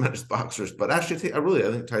mean, not tremendous boxers, but actually,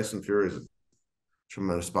 I think Tyson Fury is a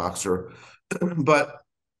tremendous boxer, but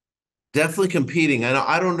definitely competing.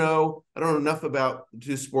 I don't know enough about the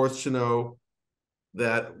two sports to know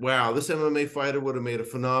that, wow, this MMA fighter would have made a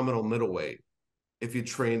phenomenal middleweight if he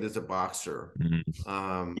trained as a boxer.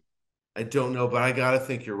 I don't know, but I got to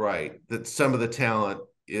think you're right that some of the talent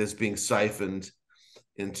is being siphoned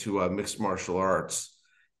into mixed martial arts.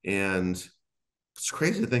 And it's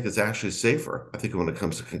crazy to think it's actually safer. I think when it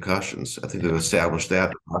comes to concussions, I think they've established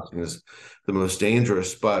that boxing is the most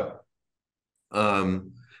dangerous, but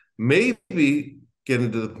maybe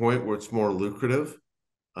getting to the point where it's more lucrative.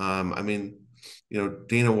 I mean,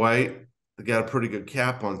 Dana White, they got a pretty good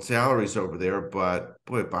cap on salaries over there, but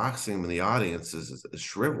boy, boxing in the audience is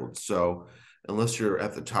shriveled. So unless you're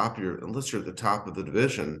at the top of the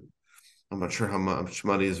division, I'm not sure how much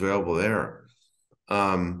money is available there.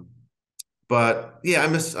 But yeah, I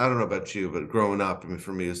don't know about you, but growing up, I mean,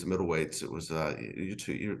 for me as the middleweights, it was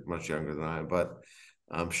you're much younger than I am, but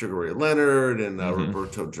Sugar Ray Leonard and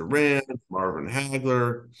Roberto Duran, Marvin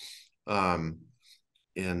Hagler.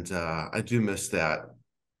 And I do miss that.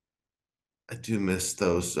 I do miss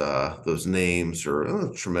those names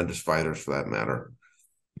or tremendous fighters for that matter.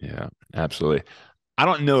 Yeah, absolutely. I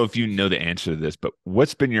don't know if you know the answer to this, but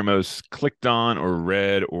what's been your most clicked on or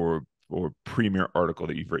read or premier article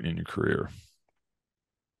that you've written in your career?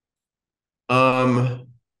 I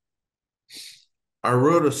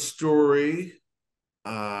wrote a story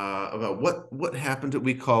about what happened.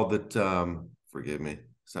 We called it. Forgive me,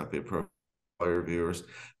 it's not be appropriate for reviewers,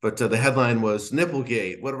 but the headline was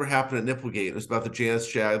Nipplegate. Whatever happened at Nipplegate? It was about the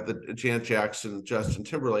Janet Jackson, Justin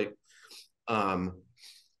Timberlake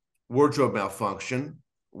wardrobe malfunction,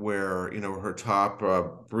 where her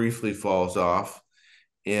top briefly falls off,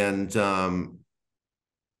 and I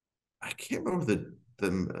can't remember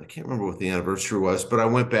I can't remember what the anniversary was, but I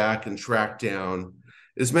went back and tracked down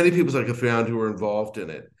as many people as I could find who were involved in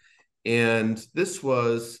it. And this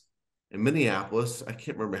was in Minneapolis. I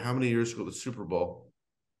can't remember how many years ago, the Super Bowl,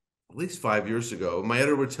 at least 5 years ago. My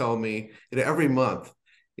editor would tell me every month,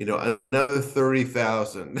 another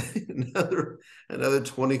 30,000, another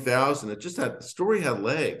 20,000. It just the story had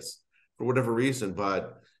legs for whatever reason,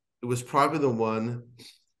 but it was probably the one.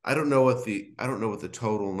 I don't know what the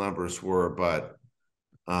total numbers were, but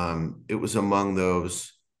it was among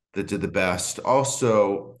those that did the best.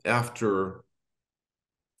 Also, after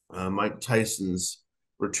Mike Tyson's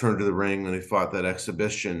return to the ring and he fought that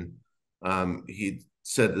exhibition, he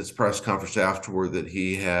said this press conference afterward that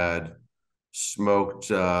he had smoked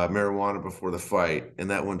marijuana before the fight, and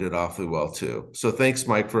that one did awfully well too. So thanks,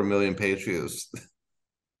 Mike, for a million page views.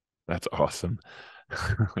 That's awesome.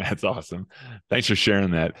 That's awesome. Thanks for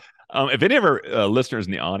sharing that. If any of our listeners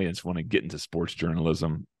in the audience want to get into sports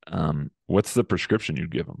journalism, what's the prescription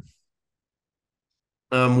you'd give them?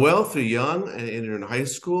 Well, if you're young and you're in high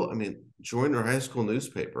school, I mean, join your high school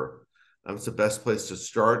newspaper. It's the best place to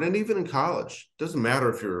start. And even in college, it doesn't matter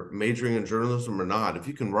if you're majoring in journalism or not. If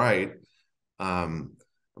you can write, I'm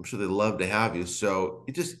sure they'd love to have you. So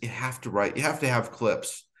you have to write. You have to have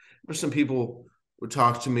clips. There's some people would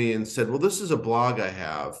talk to me and said, well, this is a blog I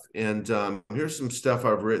have, and here's some stuff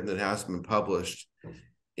I've written that hasn't been published,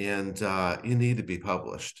 and you need to be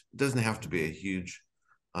published. It doesn't have to be a huge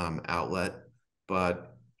outlet,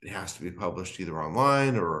 but it has to be published either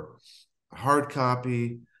online or a hard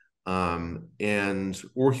copy, and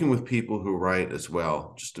working with people who write as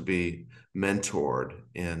well, just to be mentored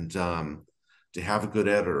and to have a good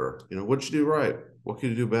editor. What'd you do right? What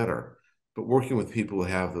could you do better? But working with people who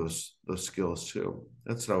have those skills too.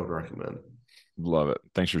 That's what I would recommend. Love it.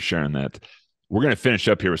 Thanks for sharing that. We're going to finish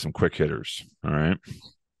up here with some quick hitters. All right.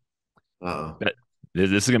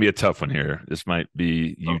 This is going to be a tough one here. This might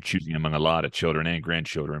be you choosing among a lot of children and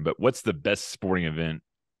grandchildren, but what's the best sporting event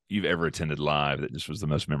you've ever attended live that just was the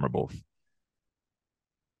most memorable?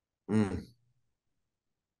 The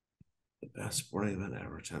best sporting event I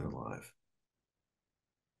ever attended live.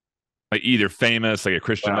 Like either famous, like a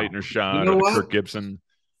Christian Leitner shot or the Kirk Gibson.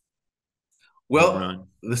 Well,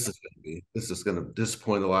 this is going to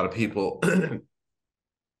disappoint a lot of people.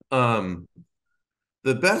 The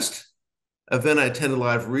best event I attended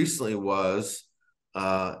live recently was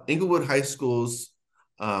Inglewood High School's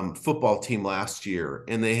football team last year,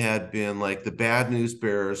 and they had been like the bad news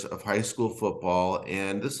bears of high school football.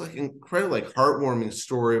 And this incredible, heartwarming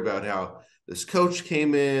story about how this coach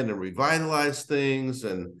came in and revitalized things.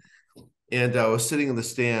 And I was sitting in the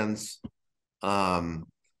stands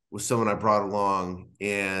with someone I brought along,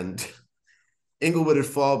 and Inglewood had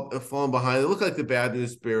fallen behind. It looked like the Bad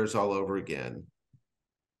News Bears all over again.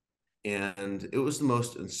 And it was the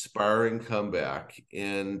most inspiring comeback.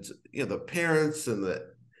 And, the parents and the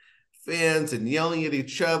fans and yelling at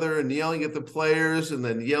each other and yelling at the players and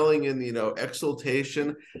then yelling in,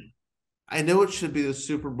 exultation. I know it should be the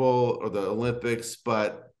Super Bowl or the Olympics,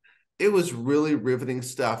 but it was really riveting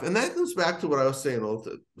stuff. And that goes back to what I was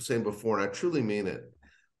saying before, and I truly mean it,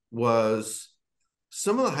 was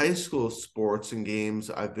some of the high school sports and games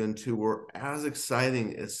I've been to were as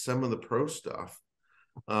exciting as some of the pro stuff.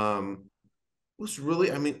 Was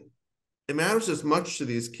really, I mean, it matters as much to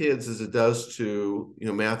these kids as it does to,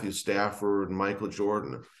 Matthew Stafford and Michael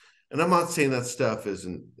Jordan. And I'm not saying that stuff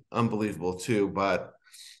isn't unbelievable too, but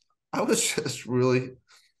I was just really,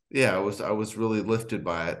 I was really lifted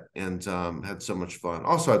by it and had so much fun.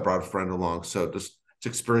 Also, I brought a friend along, so just to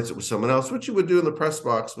experience it with someone else, which you would do in the press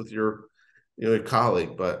box with your,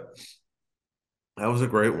 colleague, but that was a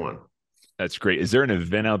great one. That's great. Is there an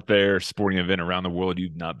event out there, sporting event around the world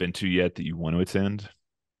you've not been to yet that you want to attend?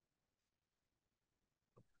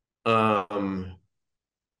 I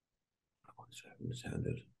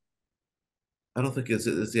attended. I don't think is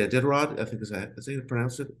the Iditarod. I think is that how you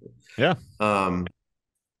pronounce it? Yeah.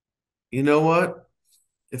 You know what?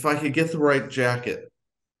 If I could get the right jacket,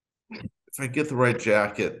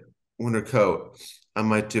 winter coat, I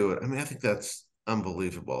might do it. I mean, I think that's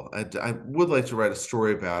unbelievable. I would like to write a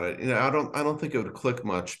story about it. I don't think it would click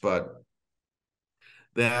much, but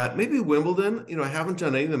that maybe Wimbledon. I haven't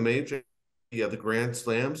done any of the major, the Grand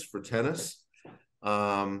Slams for tennis.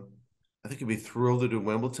 I think I'd be thrilled to do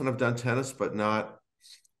Wimbledon. I've done tennis, but not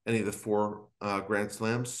any of the 4 Grand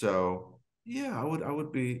Slams. So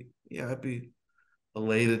I'd be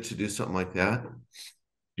elated to do something like that.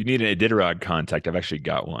 You need an Iditarod contact. I've actually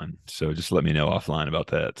got one. So just let me know offline about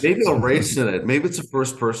that. Maybe I'll race in it. Maybe it's a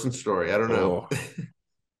first person story. I don't know.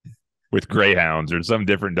 With greyhounds or some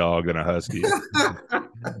different dog than a husky.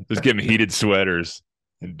 Just give them heated sweaters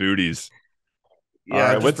and booties.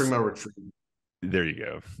 Yeah, just bring my retrieve. There you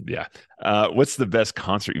go. Yeah. What's the best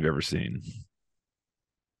concert you've ever seen?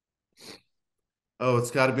 Oh, it's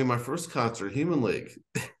got to be my first concert, Human League.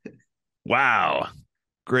 Wow.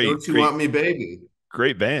 Great. Don't You Want Me, Baby.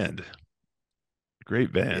 Great band.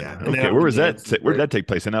 Yeah. Okay. Where was that? Where did that take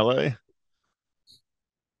place? In LA?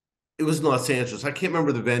 It was in Los Angeles. I can't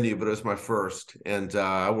remember the venue, but it was my first. And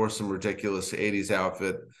I wore some ridiculous 80s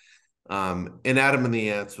outfit. And Adam and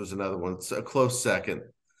the Ants was another one. It's a close second.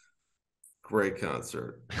 Great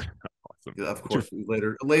concert. Awesome. Of course, we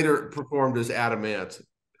later performed as Adam Ant.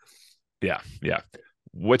 Yeah.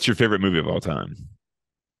 What's your favorite movie of all time?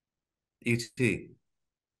 E.T.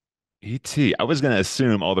 E.T. I was going to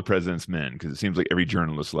assume All the President's Men because it seems like every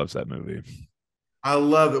journalist loves that movie. I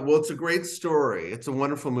love it. Well, it's a great story. It's a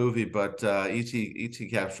wonderful movie, but E.T.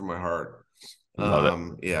 captured my heart.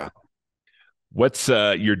 Love it. Yeah. What's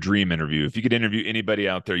your dream interview? If you could interview anybody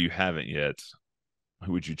out there you haven't yet,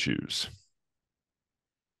 who would you choose?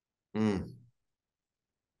 This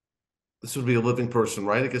would be a living person,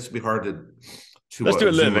 right? I guess it'd be hard to let's do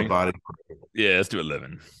a living body. Yeah, let's do a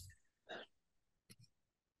living.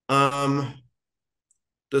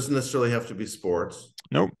 Doesn't necessarily have to be sports.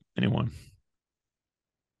 Nope. Anyone.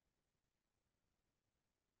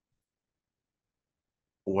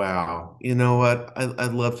 Wow. You know what?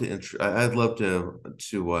 I'd love to interview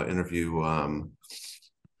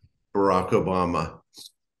Barack Obama.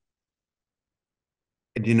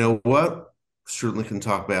 And you know what? Certainly can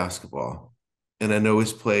talk basketball. And I know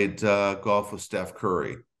he's played golf with Steph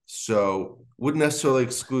Curry. So wouldn't necessarily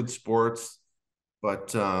exclude sports,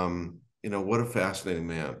 but what a fascinating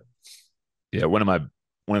man. Yeah, one of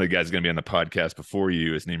the guys going to be on the podcast before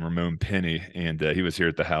you is named Ramon Penny, and he was here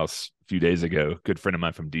at the house a few days ago. Good friend of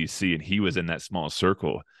mine from DC, and he was in that small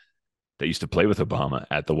circle that used to play with Obama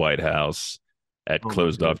at the White House at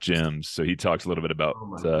closed off gyms. So he talks a little bit about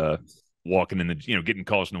walking in the, getting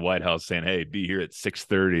calls from the White House saying, "Hey, be here at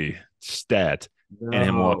 6:30 stat," and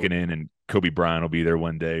him walking in, and Kobe Bryant will be there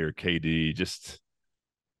one day, or KD. Just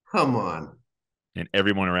come on. And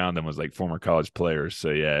everyone around them was like former college players.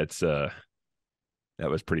 So yeah, it's that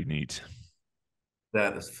was pretty neat.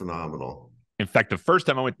 That is phenomenal. In fact, the first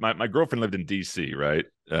time I went, my girlfriend lived in DC, right?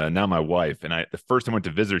 Now my wife, and the first time I went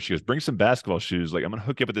to visit her, she goes, "Bring some basketball shoes. Like, I'm gonna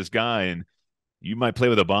hook you up with this guy, and you might play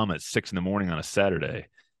with Obama at 6 a.m. on a Saturday."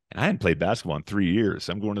 And I hadn't played basketball in 3 years.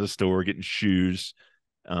 So I'm going to the store, getting shoes.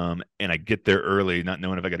 And I get there early, not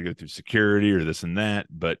knowing if I got to go through security or this and that.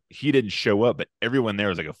 But he didn't show up. But everyone there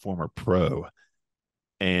was like a former pro.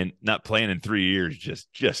 And not playing in 3 years,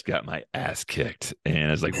 just got my ass kicked. And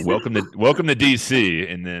I was like, welcome to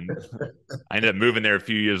DC. And then I ended up moving there a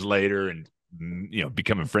few years later and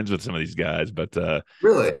becoming friends with some of these guys. But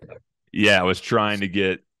Really? yeah, I was trying to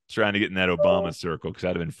get in that Obama circle because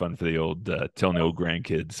that'd have been fun for the old telling the old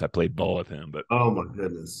grandkids I played ball with him, but Oh my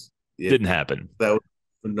goodness. Yeah, didn't happen. that was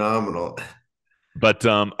phenomenal. But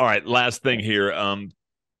all right, last thing here.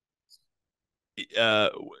 Uh,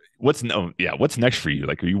 what's next for you?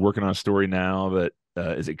 Like, are you working on a story now that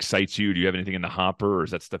excites you? Do you have anything in the hopper, or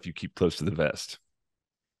is that stuff you keep close to the vest?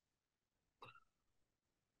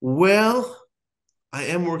 Well, I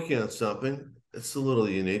am working on something. It's a little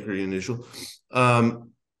unique or unusual.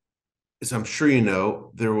 As I'm sure you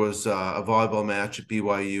know, there was a volleyball match at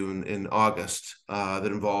BYU in August that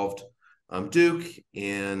involved Duke,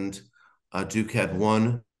 and Duke had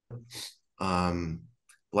one um,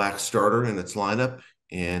 black starter in its lineup.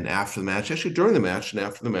 And after the match, actually during the match and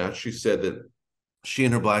after the match, she said that she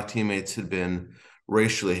and her black teammates had been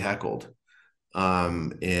racially heckled,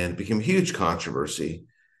 and it became a huge controversy.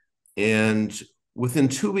 And within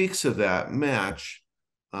 2 weeks of that match,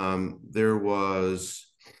 there was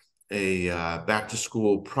a back to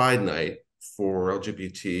school pride night for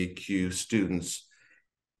LGBTQ students,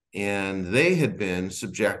 and they had been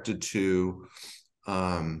subjected to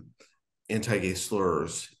anti-gay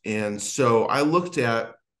slurs. And so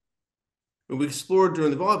we explored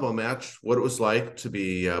during the volleyball match what it was like to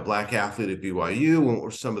be a black athlete at BYU, and what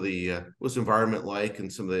were some of the what was the environment like,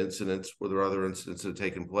 and some of the incidents, were there other incidents that had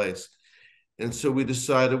taken place. And so we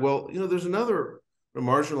decided, well, there's another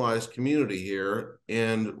marginalized community here,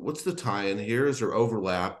 and what's the tie-in here? Is there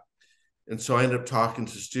overlap? And so I ended up talking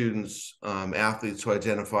to students, athletes who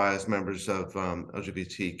identify as members of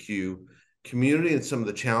LGBTQ community, and some of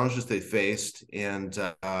the challenges they faced, and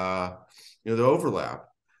the overlap.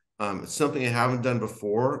 It's something I haven't done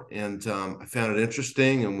before, and I found it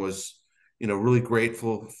interesting, and was really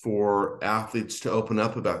grateful for athletes to open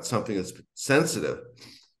up about something that's sensitive.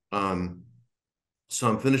 So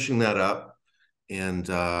I'm finishing that up, and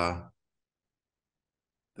that's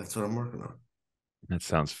what I'm working on. That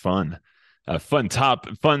sounds fun. Fun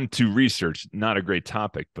to research. Not a great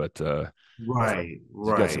topic, but Right.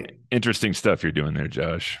 you've got some interesting stuff you're doing there,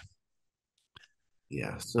 Josh.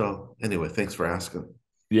 Yeah. So anyway, thanks for asking.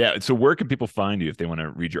 Yeah. So where can people find you if they want to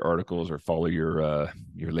read your articles or follow your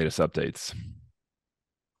latest updates?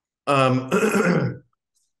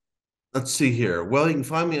 Let's see here. Well, you can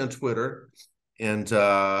find me on Twitter, and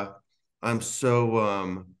I'm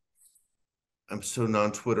so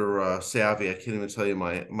non-Twitter savvy. I can't even tell you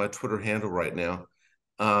my Twitter handle right now.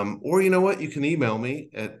 Or you know what? You can email me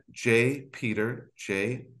at jpeter,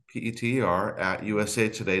 Jpeter at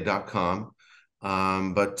usatoday.com.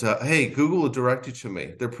 But hey, Google will direct you to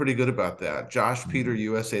me. They're pretty good about that. Josh Peter,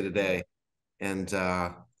 USA Today, and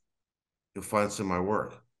you'll find some of my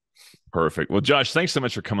work. Perfect. Well, Josh, thanks so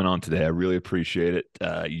much for coming on today. I really appreciate it.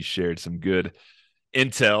 You shared some good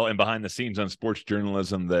intel and behind the scenes on sports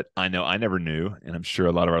journalism that I know I never knew, and I'm sure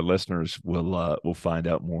a lot of our listeners will find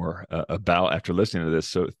out more about after listening to this.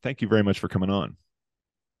 So, thank you very much for coming on.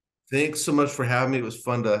 Thanks so much for having me. It was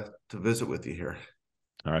fun to visit with you here.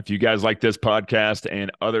 All right. If you guys like this podcast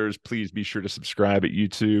and others, please be sure to subscribe at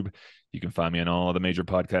YouTube. You can find me on all the major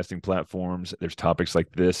podcasting platforms. There's topics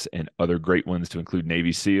like this and other great ones to include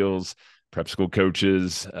Navy SEALs, prep school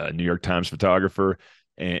coaches, New York Times photographer,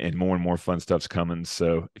 and more fun stuff's coming.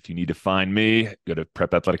 So if you need to find me, go to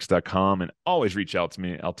prepathletics.com and always reach out to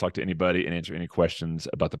me. I'll talk to anybody and answer any questions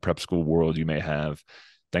about the prep school world you may have.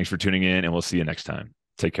 Thanks for tuning in, and we'll see you next time.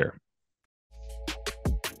 Take care.